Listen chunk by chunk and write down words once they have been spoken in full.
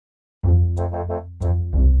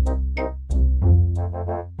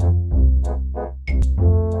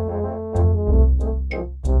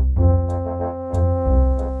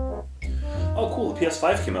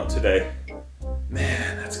PS5 came out today.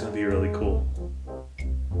 Man, that's gonna be really cool.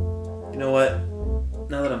 You know what?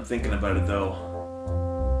 Now that I'm thinking about it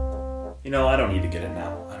though, you know, I don't need to get it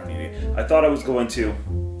now. I don't need it. I thought I was going to.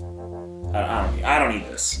 I don't need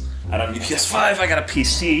this. I don't need PS5, I got a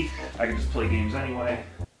PC. I can just play games anyway.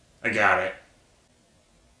 I got it.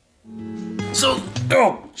 So,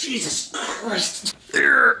 oh, Jesus Christ.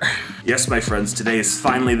 Yes, my friends, today is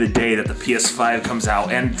finally the day that the PS5 comes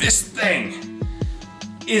out, and this thing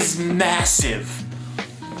is massive.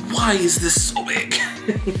 Why is this so big?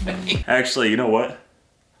 Actually, you know what?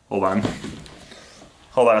 Hold on.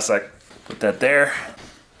 Hold on a sec. Put that there.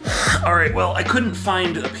 Alright, well, I couldn't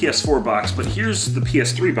find a PS4 box, but here's the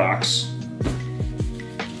PS3 box.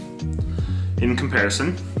 In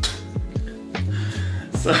comparison.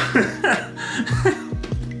 So,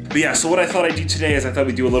 but yeah, so what I thought I'd do today is I thought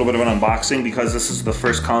we'd do a little bit of an unboxing because this is the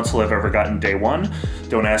first console I've ever gotten day one.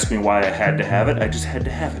 Don't ask me why I had to have it, I just had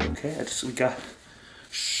to have it, okay? We got...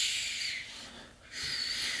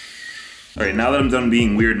 Alright, now that I'm done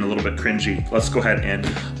being weird and a little bit cringy, let's go ahead and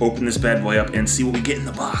open this bad boy up and see what we get in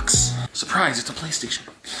the box. Surprise, it's a PlayStation.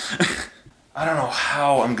 I don't know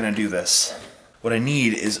how I'm gonna do this. What I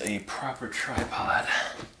need is a proper tripod.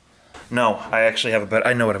 No, I actually have a better,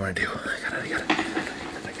 I know what I'm gonna do. I got it.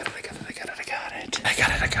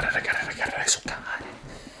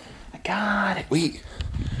 I got it. Wait,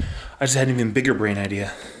 I just had an even bigger brain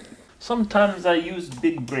idea. Sometimes I use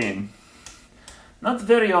big brain. Not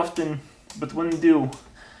very often, but when do,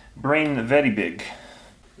 brain very big.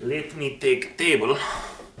 Let me take table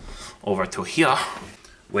over to here,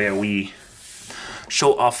 where we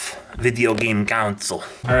show off video game console.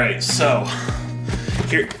 All right, so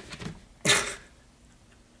here.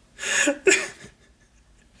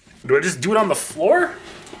 Do I just do it on the floor?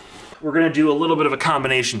 We're gonna do a little bit of a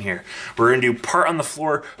combination here. We're gonna do part on the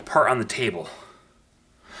floor, part on the table.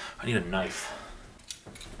 I need a knife.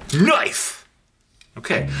 Knife!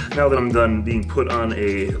 Okay, now that I'm done being put on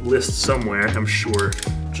a list somewhere, I'm sure,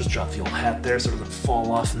 just drop the old hat there so it doesn't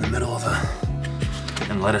fall off in the middle of the...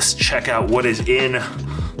 And let us check out what is in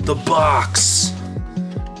the box.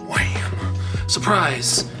 Wham!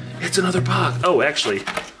 Surprise! It's another box. Oh, actually,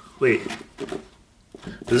 wait.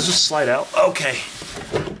 Does this just slide out? Okay.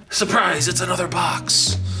 Surprise, it's another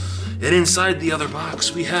box. And inside the other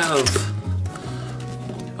box, we have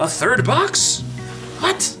a third box?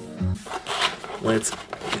 What? Let's,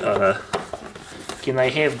 can I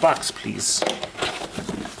have box, please?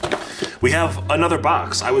 We have another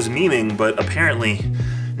box. I was memeing, but apparently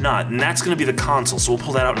not. And that's gonna be the console, so we'll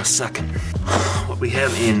pull that out in a second. What we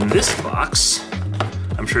have in this box,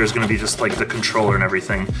 I'm sure is gonna be just like the controller and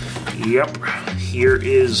everything. Yep, here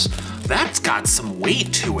is, that's got some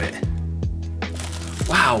weight to it.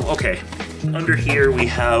 Wow, okay. Under here we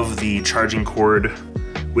have the charging cord,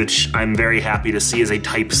 which I'm very happy to see is a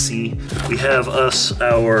Type-C. We have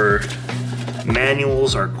our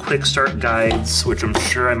manuals, our quick start guides, which I'm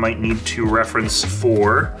sure I might need to reference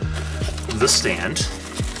for the stand.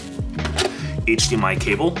 HDMI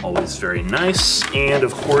cable, always very nice. And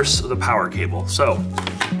of course, the power cable. So,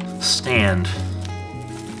 stand.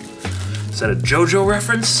 Is that a JoJo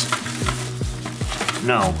reference?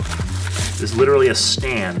 No, it's literally a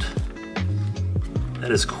stand.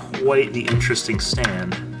 That is quite the interesting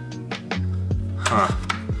stand. Huh.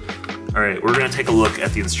 All right, we're gonna take a look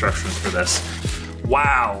at the instructions for this.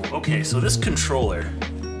 Wow, okay, so this controller,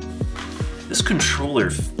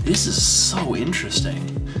 this is so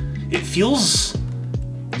interesting. It feels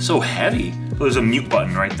so heavy. Oh, there's a mute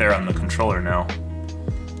button right there on the controller now.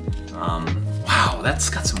 Wow, that's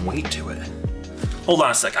got some weight to it. Hold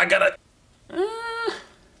on a sec, I gotta,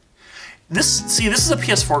 this is a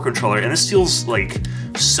PS4 controller, and this feels like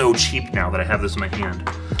so cheap now that I have this in my hand.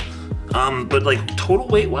 But like total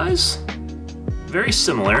weight-wise, very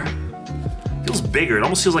similar. Feels bigger. It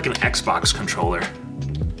almost feels like an Xbox controller.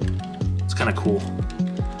 It's kind of cool.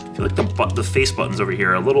 I feel like the face buttons over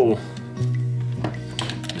here are a little.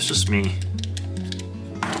 It's just me.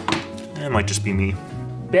 It might just be me.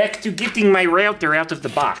 Back to getting my router out of the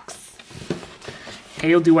box.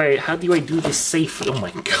 How do I do this safely? Oh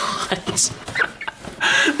my god.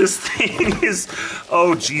 This thing is,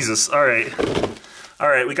 oh Jesus, all right. All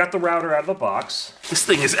right, we got the router out of the box. This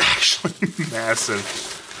thing is actually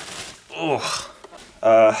massive. Oh.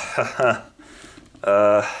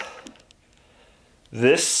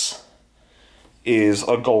 This is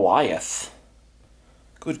a Goliath.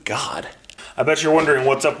 Good God. I bet you're wondering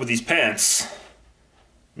what's up with these pants.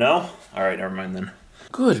 No? All right, never mind then.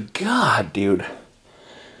 Good God, dude.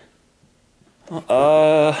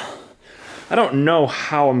 I don't know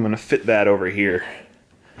how I'm gonna fit that over here.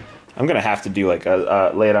 I'm gonna have to do like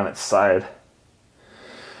a lay it on its side.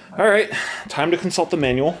 All right, time to consult the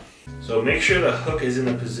manual. So make sure the hook is in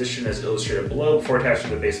the position as illustrated below before attaching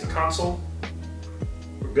to the base of the console.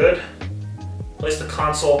 We're good. Place the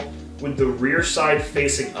console with the rear side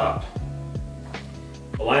facing up.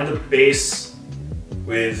 Align the base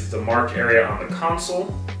with the marked area on the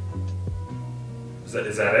console. Is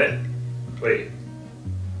that it? Wait.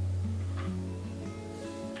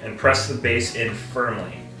 And press the base in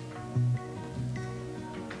firmly.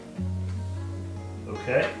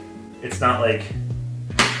 Okay. It's not like...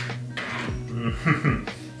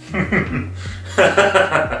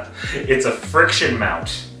 It's a friction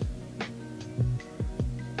mount.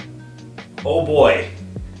 Oh boy.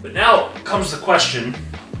 But now comes the question,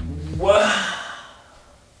 what?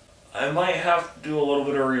 I might have to do a little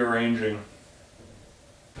bit of rearranging.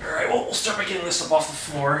 Alright, well, we'll start by getting this up off the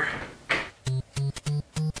floor.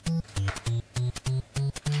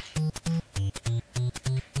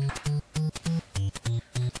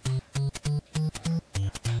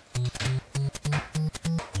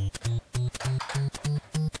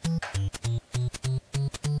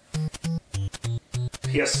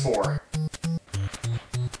 PS4.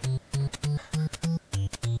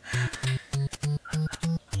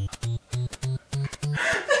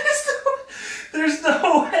 There's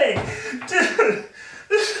no way, dude.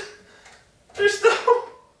 There's no.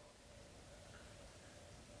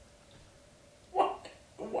 What?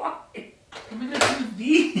 Why? What am I gonna do with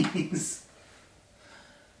these?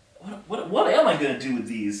 What am I gonna do with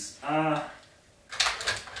these? Oh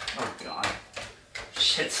God.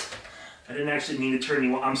 Shit. I didn't actually mean to turn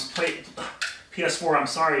you on. PS4, I'm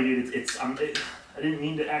sorry, dude. I didn't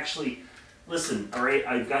mean to actually... Listen, alright?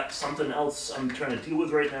 I've got something else I'm trying to deal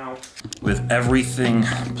with right now. With everything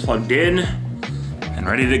plugged in and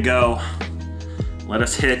ready to go, let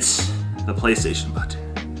us hit the PlayStation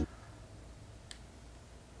button.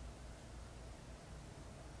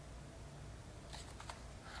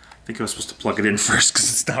 I think I was supposed to plug it in first because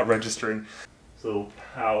it's not registering. So,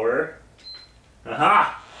 power.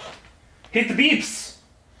 Aha! Hit the beeps!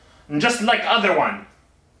 And just like other one.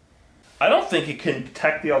 I don't think it can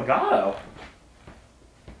detect the Elgato.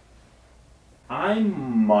 I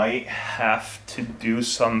might have to do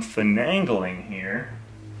some finagling here.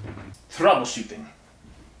 Troubleshooting.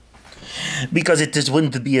 Because it just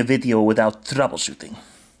wouldn't be a video without troubleshooting.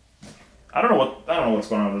 I don't know what's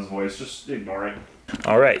going on with this voice, just ignore it.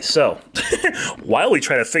 Alright, so while we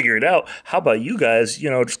try to figure it out, how about you guys,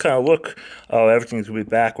 just kind of look. Oh, everything's gonna be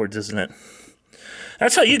backwards, isn't it?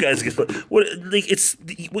 That's how you guys get.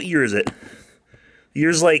 What year is it? The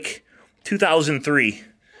year's like 2003,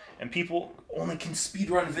 and people only can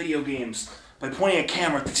speedrun video games by pointing a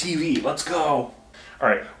camera at the TV. Let's go. All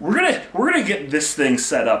right, we're gonna get this thing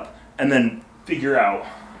set up and then figure out.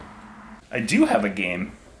 I do have a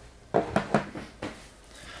game.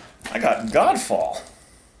 I got Godfall.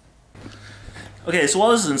 Okay, so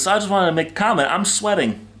while this is inside, I just wanted to make a comment. I'm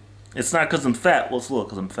sweating. It's not because I'm fat. Well, it's a little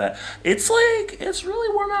because I'm fat. It's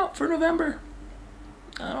really warm out for November.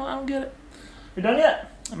 I don't get it. You're done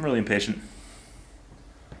yet? I'm really impatient.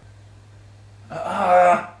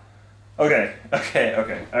 Okay.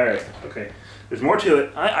 All right. Okay. There's more to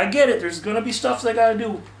it. I get it. There's gonna be stuff they gotta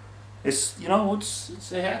do. It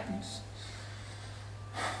happens.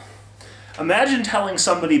 Imagine telling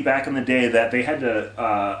somebody back in the day that they had to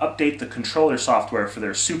update the controller software for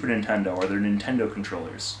their Super Nintendo or their Nintendo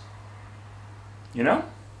controllers. I'm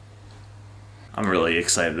really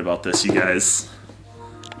excited about this, you guys.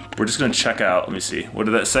 We're just gonna check out, let me see, what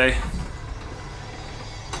did that say?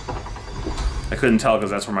 I couldn't tell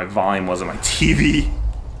because that's where my volume was on my TV.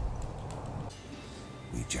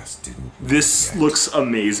 We just didn't. This looks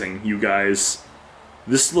amazing, you guys.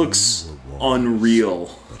 This looks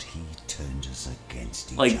unreal. But he turned us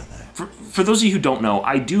against each other. For those of you who don't know,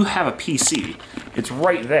 I do have a PC. It's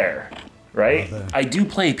right there, right? Brother, I do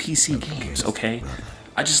play PC games, okay? brother.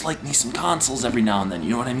 I just like me some consoles every now and then, you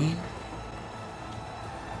know what I mean?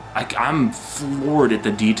 I'm floored at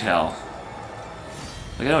the detail.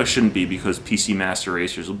 Like, I know it shouldn't be because PC Master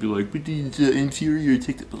Racers will be like, but it's inferior,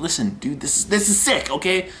 but listen, dude, this is sick,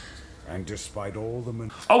 okay? And despite all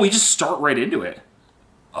the oh, we just start right into it.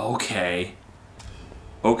 Okay.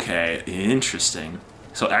 Okay, interesting.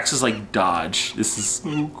 So X is like dodge. This is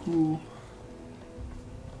so cool.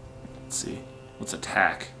 Let's see. What's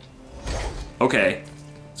attack? Okay.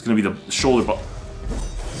 It's gonna be the shoulder button.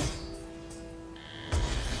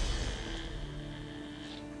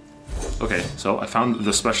 Okay, so I found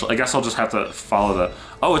the special. I guess I'll just have to follow the.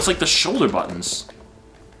 Oh, it's like the shoulder buttons.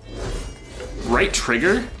 Right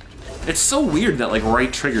trigger? It's so weird that like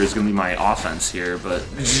right trigger is gonna be my offense here, but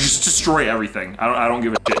just destroy everything. I don't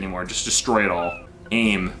give a shit anymore. Just destroy it all.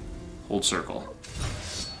 Aim, hold circle.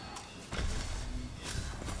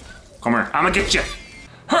 Come here, I'ma get you.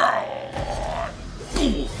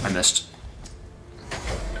 I missed.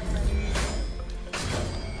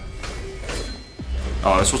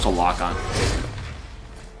 Oh, I was supposed to lock on.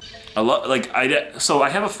 So I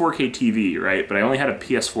have a 4K TV, right? But I only had a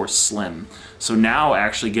PS4 Slim. So now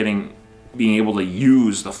actually being able to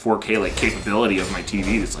use the 4K like capability of my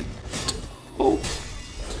TV, it's like, oh,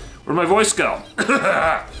 where'd my voice go?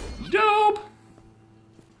 Dope.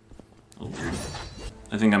 Oh, weird.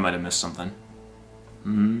 I think I might have missed something.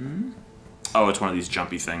 Oh, it's one of these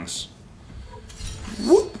jumpy things.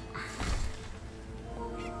 Whoop.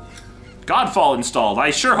 Godfall installed.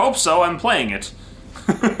 I sure hope so. I'm playing it.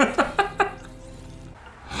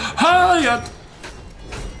 Hi.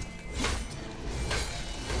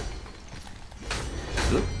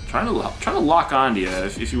 Trying to lock onto you.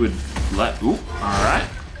 If you would let. Ooh. All right.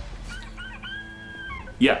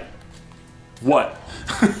 Yeah. What?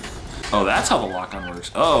 Oh, that's how the lock on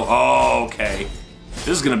works. Oh, okay. This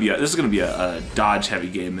is gonna be a dodge heavy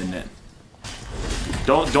game, isn't it?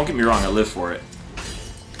 Don't get me wrong. I live for it.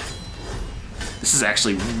 This is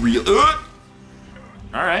actually real.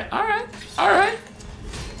 Alright.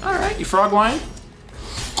 You frog line?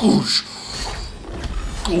 Goosh.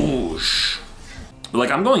 Goosh. Like,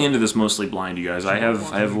 I'm going into this mostly blind, you guys. I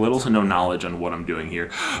have little to no knowledge on what I'm doing here.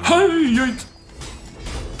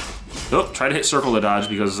 Oh, try to hit circle to dodge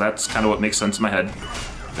because that's kind of what makes sense in my head.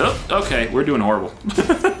 Oh, okay, we're doing horrible.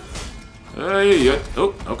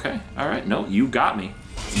 Oh, okay. Alright, no, you got me.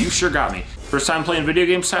 You sure got me. First time playing video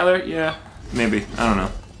games, Tyler? Yeah. Maybe. I don't know.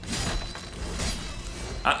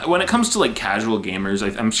 When it comes to like casual gamers,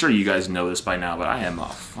 I'm sure you guys know this by now, but I am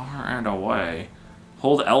far and away.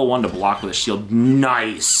 Hold L1 to block with a shield.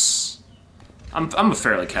 Nice! I'm a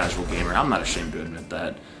fairly casual gamer. I'm not ashamed to admit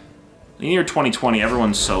that. In the year 2020,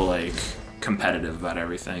 everyone's so like competitive about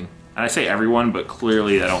everything. And I say everyone, but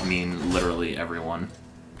clearly I don't mean literally everyone.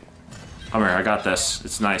 Come here, I got this.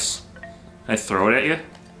 It's nice. Can I throw it at you?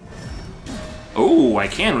 Oh, I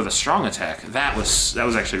can with a strong attack. That was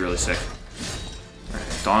actually really sick.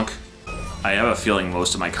 Alright, donk. I have a feeling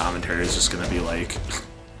most of my commentary is just gonna be like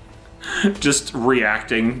just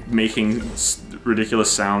reacting, making ridiculous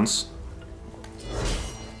sounds.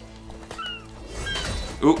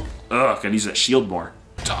 Ooh, ugh, gotta use that shield more.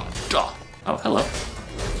 Duh, duh. Oh, hello.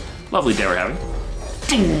 Lovely day we're having.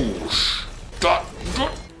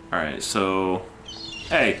 Alright, so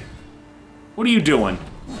hey, what are you doing?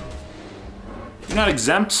 You're not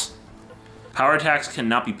exempt. Power attacks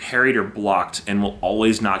cannot be parried or blocked and will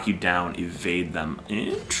always knock you down. Evade them.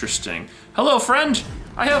 Interesting. Hello, friend.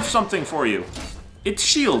 I have something for you. It's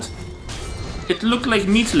shield. It looked like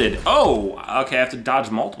meat lid. Oh, okay, I have to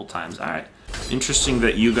dodge multiple times. All right. Interesting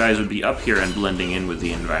that you guys would be up here and blending in with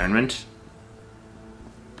the environment.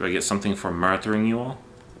 Do I get something for murdering you all?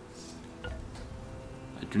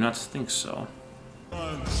 I do not think so.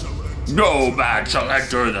 No man shall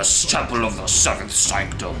enter the temple of the seventh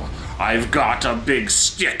sanctum. I've got a big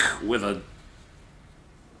stick with a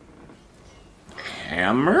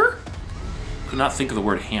hammer? Could not think of the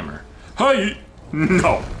word hammer. Hey!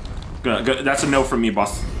 No. That's a no from me,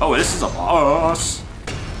 boss. Oh, this is a boss.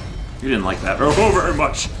 You didn't like that very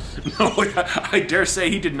much. No, I dare say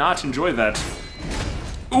he did not enjoy that.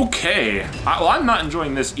 Okay. Well, I'm not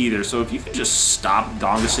enjoying this either, so if you could just stop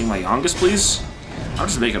dongusing my yongus, please. I'm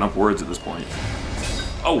just making up words at this point.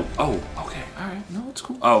 Oh, okay, alright, no, it's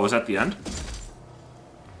cool. Oh, was that the end?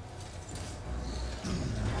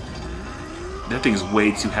 That thing's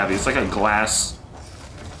way too heavy. It's like a glass.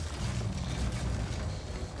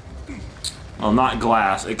 Well, not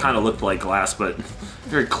glass. It kind of looked like glass, but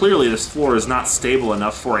very clearly this floor is not stable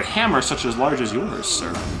enough for a hammer such as large as yours,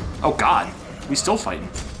 sir. Oh god, we still fighting.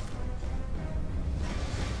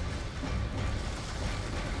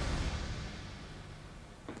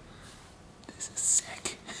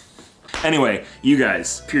 Anyway, you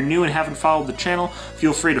guys, if you're new and haven't followed the channel,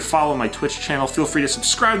 feel free to follow my Twitch channel, feel free to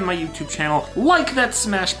subscribe to my YouTube channel, like that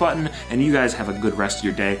smash button, and you guys have a good rest of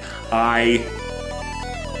your day. I'm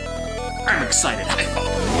excited. High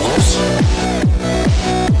five.